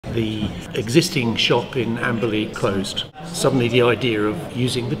the existing shop in Amberley closed. Suddenly the idea of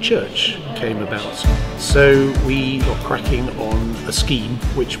using the church came about. So we got cracking on a scheme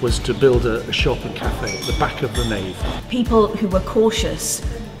which was to build a shop and cafe at the back of the nave. People who were cautious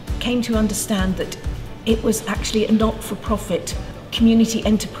came to understand that it was actually a not-for-profit community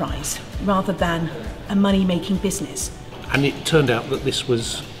enterprise rather than a money-making business. And it turned out that this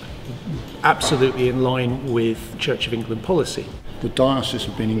was absolutely in line with Church of England policy. The diocese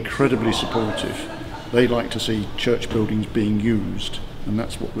have been incredibly supportive. They like to see church buildings being used, and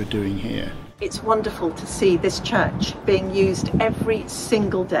that's what we're doing here. It's wonderful to see this church being used every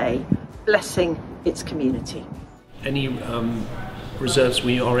single day, blessing its community. Any reserves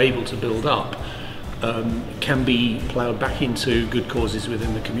we are able to build up can be ploughed back into good causes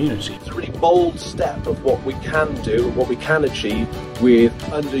within the community. It's a really bold step of what we can do, what we can achieve with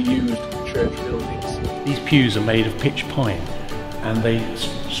underused church buildings. These pews are made of pitch pine and they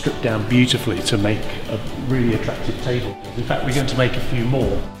strip down beautifully to make a really attractive table. In fact, we're going to make a few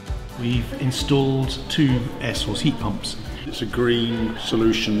more. We've installed 2 air source heat pumps. It's a green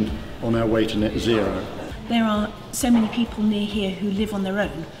solution on our way to net zero. There are so many people near here who live on their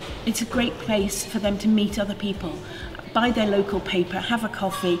own. It's a great place for them to meet other people, buy their local paper, have a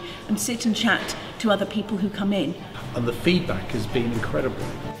coffee and sit and chat to other people who come in. And the feedback has been incredible.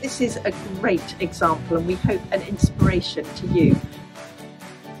 This is a great example and we hope an inspiration to you.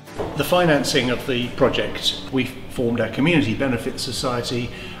 The financing of the project, we formed our Community Benefit Society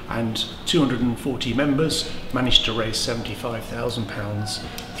and 240 members managed to raise £75,000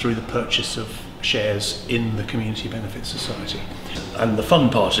 through the purchase of shares in the Community Benefit Society. And the fun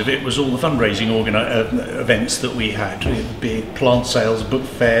part of it was all the fundraising events that we had, be it plant sales, book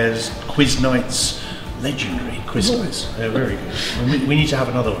fairs, quiz nights, legendary quiz nights. They're very good. We need to have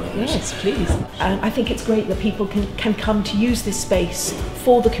another one of those. Yes, please. I think it's great that people can come to use this space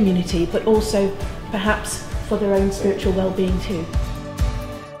for the community, but also perhaps for their own spiritual well-being too.